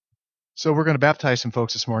So we're going to baptize some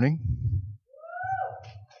folks this morning.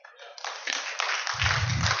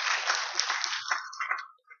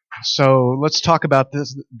 So let's talk about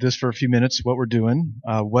this for a few minutes, what we're doing.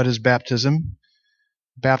 What is baptism?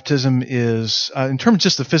 Baptism is, in terms of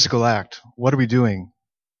just the physical act, what are we doing?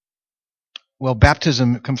 Well,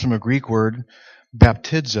 baptism comes from a Greek word,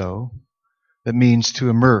 baptizo, that means to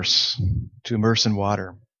immerse in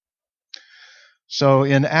water. So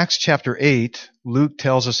in Acts chapter 8, Luke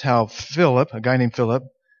tells us how Philip, a guy named Philip,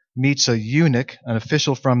 meets a eunuch, an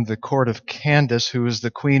official from the court of Candace, who is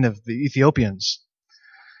the queen of the Ethiopians.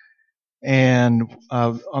 And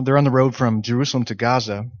they're on the road from Jerusalem to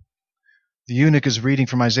Gaza. The eunuch is reading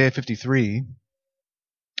from Isaiah 53,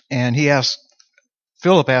 and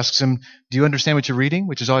Philip asks him, do you understand what you're reading?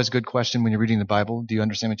 Which is always a good question when you're reading the Bible. Do you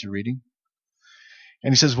understand what you're reading?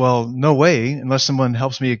 And he says, well, no way, unless someone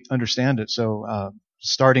helps me understand it. So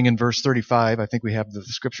starting in verse 35, I think we have the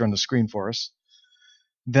scripture on the screen for us.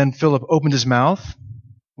 Then Philip opened his mouth,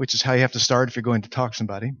 which is how you have to start if you're going to talk to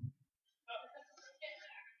somebody.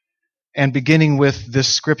 And beginning with this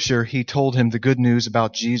scripture, he told him the good news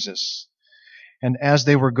about Jesus. And as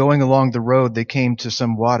they were going along the road, they came to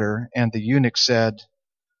some water, and the eunuch said,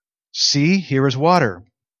 see, here is water.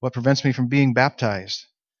 What prevents me from being baptized?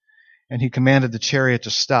 And he commanded the chariot to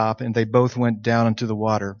stop, and they both went down into the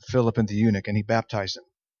water, Philip and the eunuch, and he baptized him.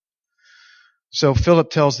 So Philip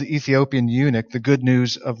tells the Ethiopian eunuch the good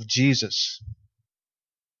news of Jesus.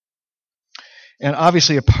 And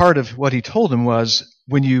obviously a part of what he told him was,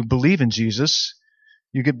 when you believe in Jesus,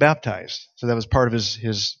 you get baptized. So that was part of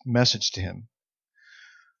his message to him.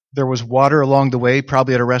 There was water along the way,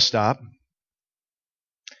 probably at a rest stop.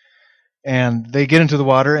 And they get into the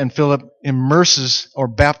water, and Philip immerses or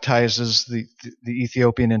baptizes the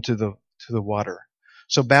Ethiopian into the water.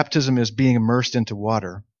 So baptism is being immersed into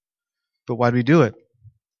water. But why do we do it?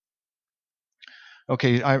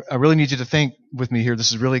 Okay, I really need you to think with me here.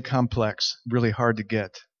 This is really complex, really hard to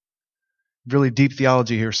get. Really deep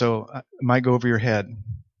theology here, so it might go over your head.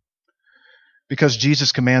 Because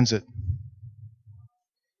Jesus commands it.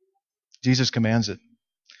 Jesus commands it.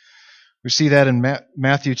 We see that in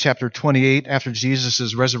Matthew chapter 28, after Jesus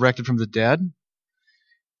is resurrected from the dead. It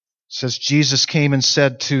says, Jesus came and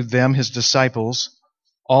said to them, his disciples,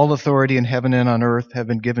 all authority in heaven and on earth have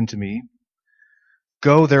been given to me.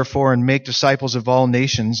 Go, therefore, and make disciples of all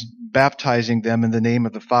nations, baptizing them in the name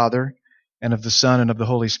of the Father, and of the Son, and of the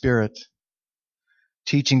Holy Spirit,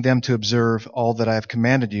 teaching them to observe all that I have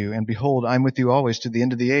commanded you. And behold, I'm with you always to the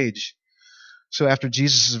end of the age. So after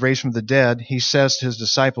Jesus is raised from the dead, he says to his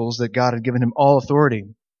disciples that God had given him all authority.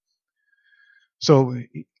 So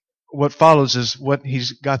what follows is what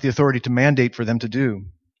he's got the authority to mandate for them to do.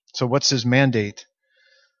 So what's his mandate?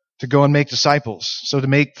 To go and make disciples. So to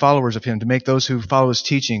make followers of him, to make those who follow his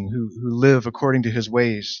teaching, who live according to his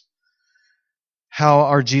ways. How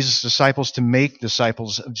are Jesus' disciples to make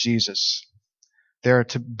disciples of Jesus? They are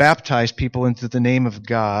to baptize people into the name of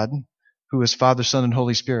God, who is Father, Son, and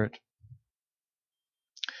Holy Spirit,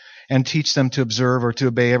 and teach them to observe or to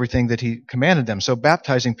obey everything that he commanded them. So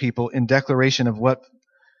baptizing people in declaration of what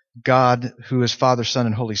God, who is Father, Son,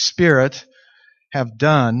 and Holy Spirit, have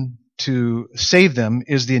done to save them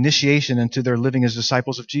is the initiation into their living as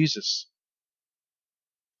disciples of Jesus.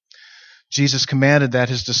 Jesus commanded that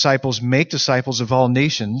his disciples make disciples of all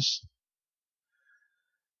nations,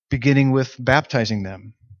 beginning with baptizing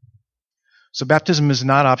them. So baptism is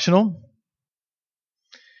not optional.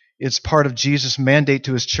 It's part of Jesus' mandate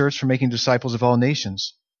to his church for making disciples of all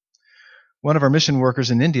nations. One of our mission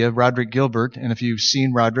workers in India, Roderick Gilbert, and if you've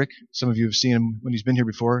seen Roderick, some of you have seen him when he's been here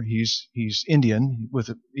before, he's Indian,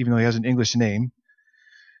 even though he has an English name.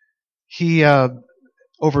 He,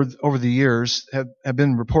 over the years, have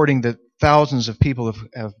been reporting that thousands of people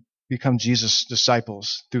have become Jesus'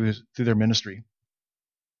 disciples through their ministry.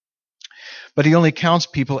 But he only counts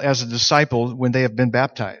people as a disciple when they have been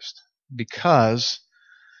baptized, because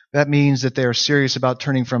that means that they are serious about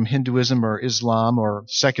turning from Hinduism or Islam or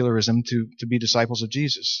secularism to be disciples of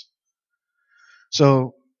Jesus.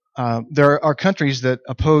 So there are countries that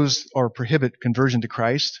oppose or prohibit conversion to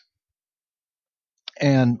Christ.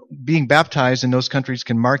 And being baptized in those countries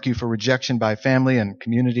can mark you for rejection by family and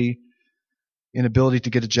community, inability to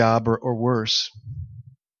get a job, or worse.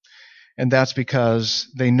 And that's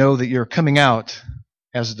because they know that you're coming out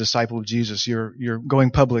as a disciple of Jesus. You're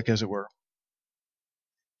going public, as it were.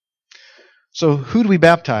 So who do we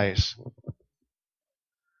baptize?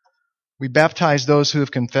 We baptize those who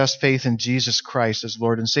have confessed faith in Jesus Christ as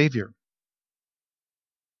Lord and Savior.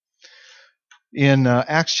 In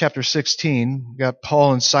Acts chapter 16, we've got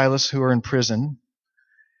Paul and Silas who are in prison.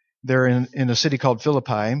 They're in a city called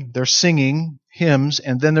Philippi. They're singing hymns,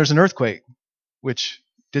 and then there's an earthquake, which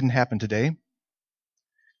didn't happen today.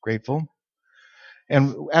 Grateful.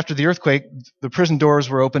 And after the earthquake, the prison doors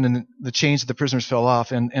were open and the chains of the prisoners fell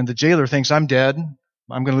off. And the jailer thinks, I'm dead.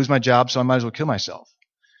 I'm going to lose my job, so I might as well kill myself.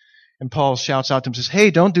 And Paul shouts out to him and says,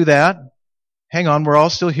 hey, don't do that. Hang on, we're all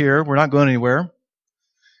still here. We're not going anywhere.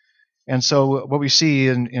 And so what we see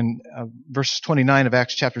in verse 29 of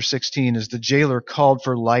Acts chapter 16 is the jailer called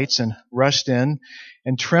for lights and rushed in,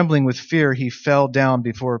 and trembling with fear, he fell down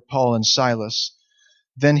before Paul and Silas.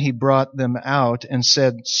 Then he brought them out and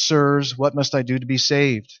said, Sirs, what must I do to be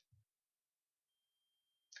saved?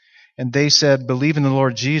 And they said, Believe in the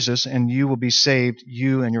Lord Jesus, and you will be saved,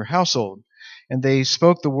 you and your household. And they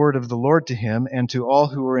spoke the word of the Lord to him and to all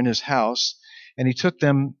who were in his house. And he took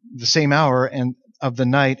them the same hour and of the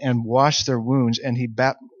night and washed their wounds, and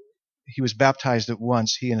he was baptized at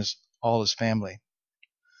once, he and all his family.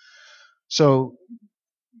 So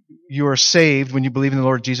you are saved when you believe in the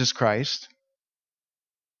Lord Jesus Christ,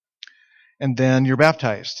 and then you're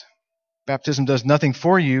baptized. Baptism does nothing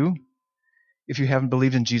for you if you haven't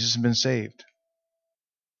believed in Jesus and been saved.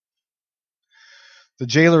 The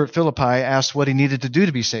jailer at Philippi asked what he needed to do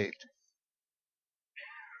to be saved.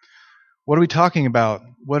 What are we talking about?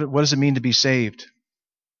 What does it mean to be saved?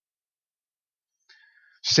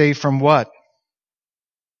 Saved from what?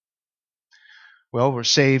 Well, we're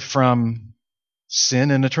saved from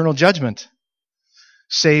sin and eternal judgment.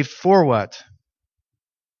 Saved for what?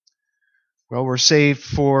 Well, we're saved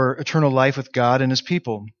for eternal life with God and his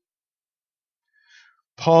people.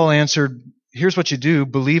 Paul answered, here's what you do.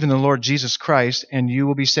 Believe in the Lord Jesus Christ and you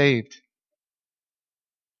will be saved.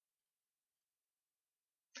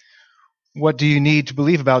 What do you need to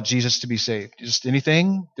believe about Jesus to be saved? Just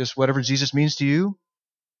anything? Just whatever Jesus means to you?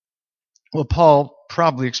 Well, Paul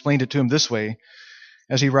probably explained it to him this way,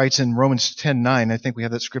 as he writes in Romans 10:9. I think we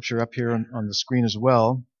have that scripture up here on the screen as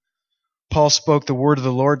well. Paul spoke the word of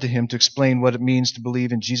the Lord to him to explain what it means to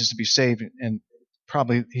believe in Jesus to be saved. And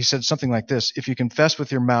probably he said something like this: if you confess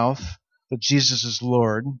with your mouth that Jesus is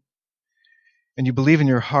Lord, and you believe in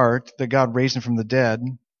your heart that God raised him from the dead,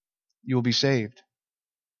 you will be saved.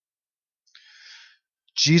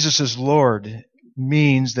 Jesus is Lord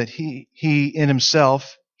means that he in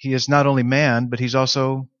himself, he is not only man, but he's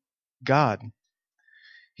also God.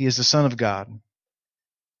 He is the Son of God.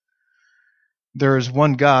 There is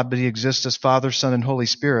one God, but he exists as Father, Son, and Holy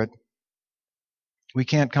Spirit. We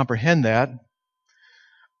can't comprehend that,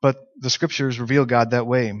 but the Scriptures reveal God that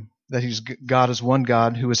way, that God is one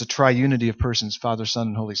God who is a triunity of persons, Father, Son,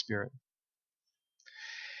 and Holy Spirit.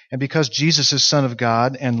 And because Jesus is Son of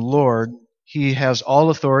God and Lord, he has all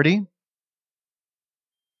authority.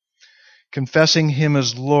 Confessing him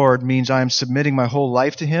as Lord means I am submitting my whole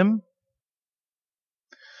life to him.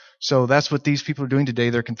 So that's what these people are doing today.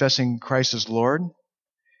 They're confessing Christ as Lord,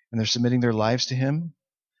 and they're submitting their lives to him.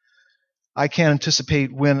 I can't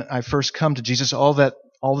anticipate when I first come to Jesus all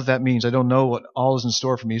that means. I don't know what all is in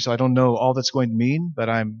store for me, so I don't know all that's going to mean, but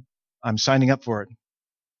I'm signing up for it.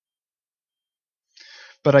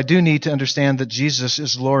 But I do need to understand that Jesus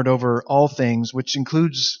is Lord over all things, which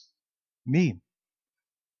includes me.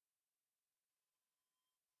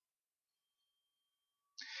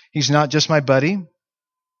 He's not just my buddy.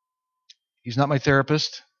 He's not my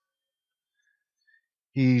therapist.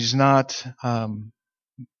 He's not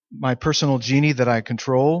my personal genie that I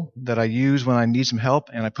control, that I use when I need some help,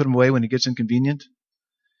 and I put him away when it gets inconvenient.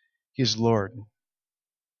 He is Lord.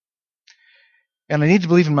 And I need to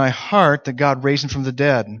believe in my heart that God raised him from the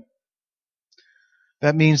dead.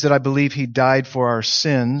 That means that I believe he died for our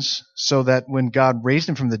sins, so that when God raised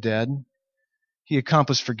him from the dead, he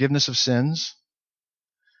accomplished forgiveness of sins.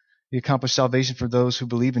 He accomplished salvation for those who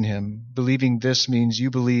believe in him. Believing this means you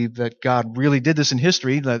believe that God really did this in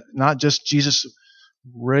history, that not just Jesus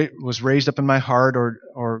was raised up in my heart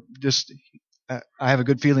or just I have a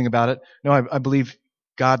good feeling about it. No, I believe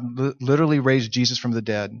God literally raised Jesus from the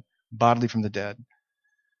dead, bodily from the dead,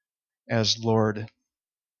 as Lord.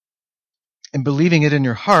 And believing it in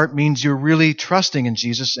your heart means you're really trusting in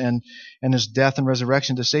Jesus and his death and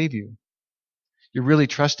resurrection to save you. You're really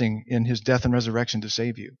trusting in his death and resurrection to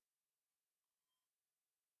save you.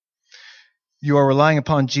 You are relying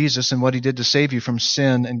upon Jesus and what he did to save you from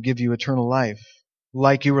sin and give you eternal life,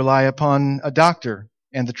 like you rely upon a doctor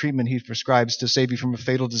and the treatment he prescribes to save you from a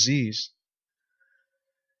fatal disease.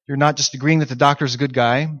 You're not just agreeing that the doctor's a good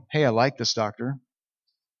guy. Hey, I like this doctor.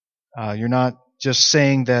 You're not just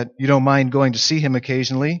saying that you don't mind going to see him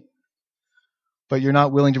occasionally, but you're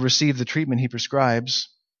not willing to receive the treatment he prescribes.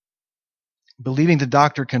 Believing the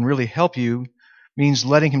doctor can really help you means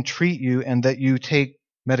letting him treat you and that you take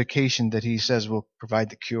medication that he says will provide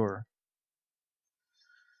the cure.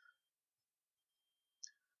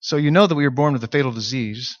 So you know that we were born with a fatal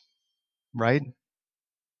disease, right?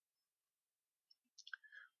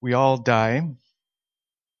 We all die.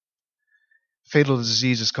 Fatal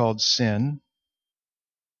disease is called sin.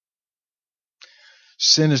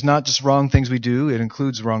 Sin is not just wrong things we do, it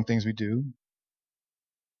includes wrong things we do.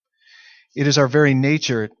 It is our very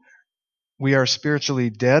nature. We are spiritually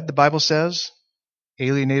dead, the Bible says,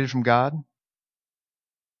 alienated from God.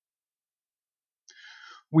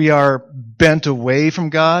 We are bent away from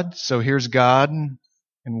God. So here's God, and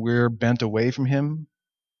we're bent away from Him.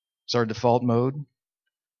 It's our default mode.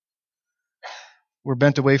 We're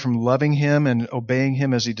bent away from loving Him and obeying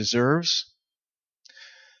Him as He deserves.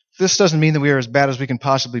 This doesn't mean that we are as bad as we can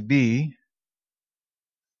possibly be.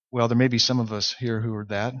 Well, there may be some of us here who are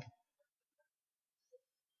that.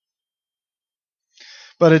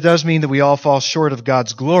 But it does mean that we all fall short of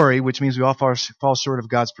God's glory, which means we all fall short of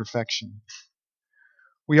God's perfection.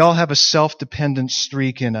 We all have a self-dependent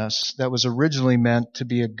streak in us that was originally meant to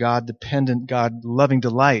be a God-dependent, God-loving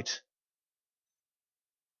delight.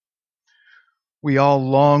 We all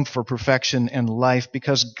long for perfection and life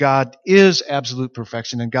because God is absolute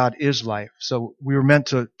perfection and God is life. So we were meant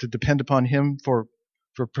to depend upon Him for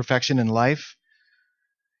perfection and life.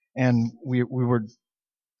 And we were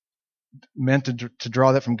meant to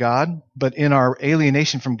draw that from God. But in our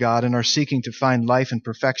alienation from God and our seeking to find life and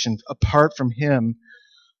perfection apart from Him,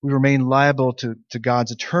 we remain liable to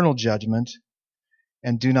God's eternal judgment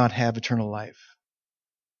and do not have eternal life.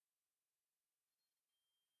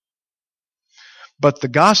 But the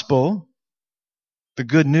gospel, the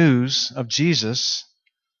good news of Jesus,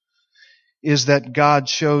 is that God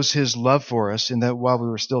shows His love for us in that while we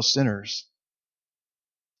were still sinners,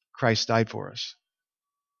 Christ died for us.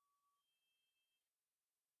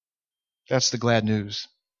 That's the glad news.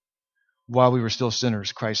 While we were still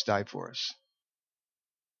sinners, Christ died for us.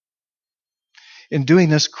 In doing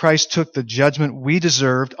this, Christ took the judgment we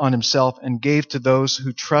deserved on Himself and gave to those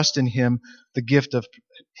who trust in Him the gift of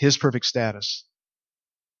His perfect status.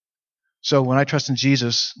 So when I trust in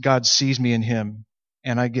Jesus, God sees me in Him,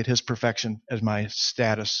 and I get His perfection as my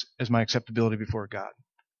status, as my acceptability before God.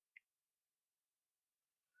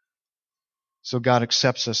 So God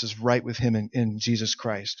accepts us as right with Him in Jesus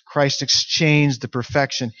Christ. Christ exchanged the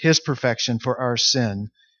perfection, His perfection, for our sin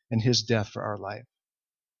and His death for our life.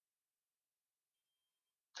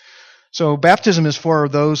 So baptism is for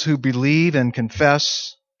those who believe and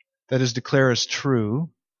confess, that is, declare as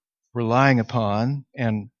true, relying upon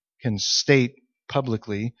and can state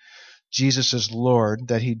publicly Jesus is Lord,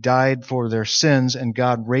 that He died for their sins and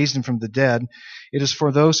God raised Him from the dead. It is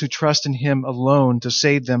for those who trust in Him alone to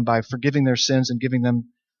save them by forgiving their sins and giving them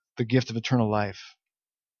the gift of eternal life.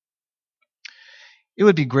 It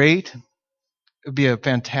would be great, it would be a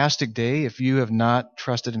fantastic day if you have not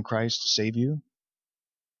trusted in Christ to save you,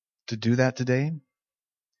 to do that today.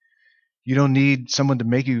 You don't need someone to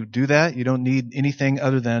make you do that. You don't need anything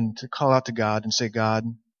other than to call out to God and say, God,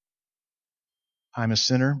 I'm a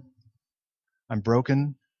sinner. I'm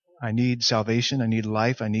broken. I need salvation. I need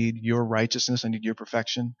life. I need your righteousness. I need your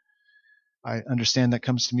perfection. I understand that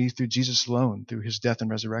comes to me through Jesus alone, through His death and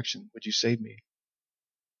resurrection. Would you save me?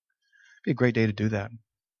 It'd be a great day to do that.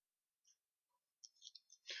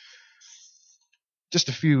 Just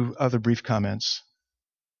a few other brief comments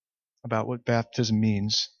about what baptism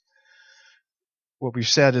means. What we've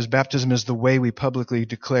said is baptism is the way we publicly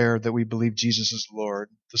declare that we believe Jesus is Lord,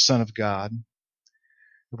 the Son of God.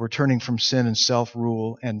 We're turning from sin and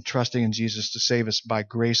self-rule and trusting in Jesus to save us by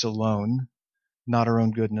grace alone, not our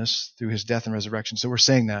own goodness, through His death and resurrection. So we're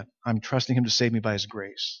saying that. I'm trusting Him to save me by His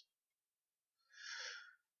grace.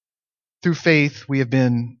 Through faith, we have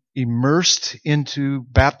been baptized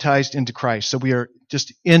into Christ. So we are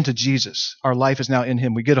just into Jesus. Our life is now in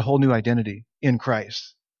Him. We get a whole new identity in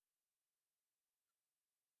Christ.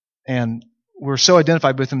 And we're so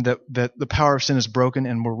identified with Him that the power of sin is broken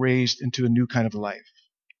and we're raised into a new kind of life.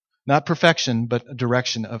 Not perfection, but a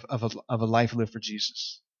direction of a life lived for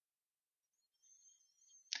Jesus.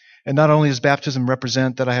 And not only does baptism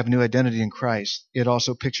represent that I have a new identity in Christ, it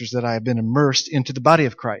also pictures that I have been immersed into the body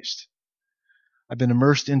of Christ. I've been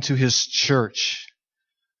immersed into His church.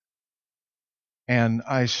 And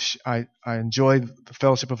I enjoy the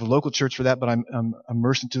fellowship of a local church for that, but I'm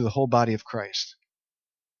immersed into the whole body of Christ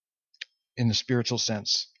in the spiritual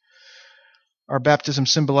sense. Our baptism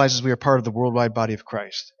symbolizes we are part of the worldwide body of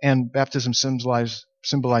Christ. And baptism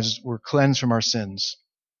symbolizes we're cleansed from our sins.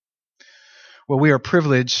 Well, we are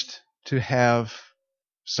privileged to have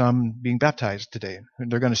some being baptized today.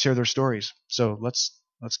 They're going to share their stories. So let's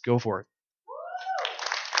go for it.